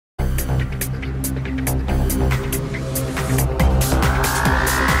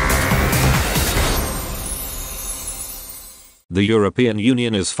The European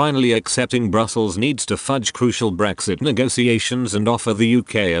Union is finally accepting Brussels' needs to fudge crucial Brexit negotiations and offer the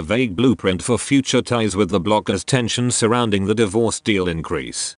UK a vague blueprint for future ties with the bloc as tensions surrounding the divorce deal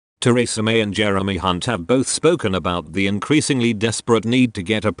increase. Theresa May and Jeremy Hunt have both spoken about the increasingly desperate need to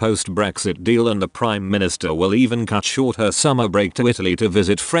get a post-Brexit deal, and the Prime Minister will even cut short her summer break to Italy to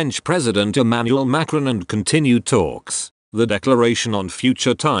visit French President Emmanuel Macron and continue talks. The declaration on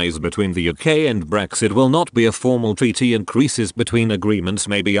future ties between the UK and Brexit will not be a formal treaty, and creases between agreements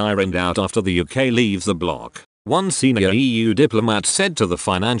may be ironed out after the UK leaves the bloc. One senior EU diplomat said to the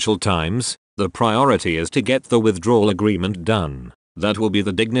Financial Times, "The priority is to get the withdrawal agreement done. That will be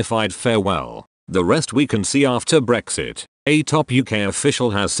the dignified farewell. The rest we can see after Brexit." A top UK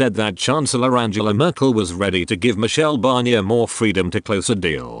official has said that Chancellor Angela Merkel was ready to give Michel Barnier more freedom to close a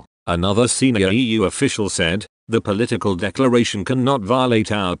deal. Another senior EU official said, "The political declaration cannot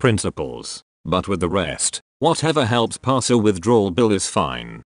violate our principles. But with the rest, whatever helps pass a withdrawal bill is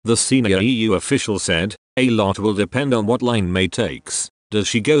fine." The senior EU official said, "A lot will depend on what line May takes. Does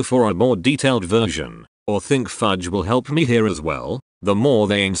she go for a more detailed version, or think fudge will help me here as well? The more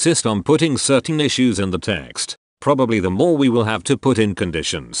they insist on putting certain issues in the text, probably the more we will have to put in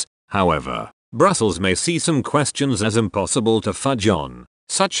conditions. However, Brussels may see some questions as impossible to fudge on,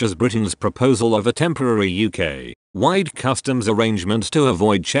 such as Britain's proposal of a temporary UK-wide customs arrangement to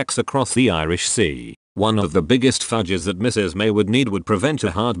avoid checks across the Irish Sea. One of the biggest fudges that Mrs May would need would prevent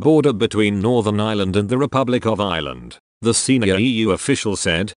a hard border between Northern Ireland and the Republic of Ireland." The senior EU official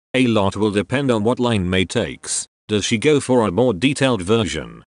said, "A lot will depend on what line May takes. Does she go for a more detailed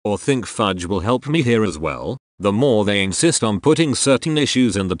version, or think fudge will help me here as well? The more they insist on putting certain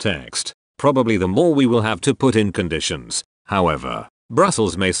issues in the text, probably the more we will have to put in conditions. However,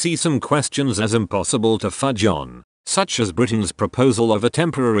 Brussels may see some questions as impossible to fudge on, such as Britain's proposal of a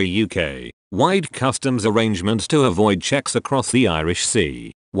temporary UK-wide customs arrangement to avoid checks across the Irish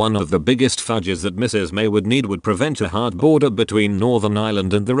Sea. One of the biggest fudges that Mrs May would need would prevent a hard border between Northern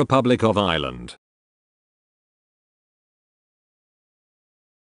Ireland and the Republic of Ireland."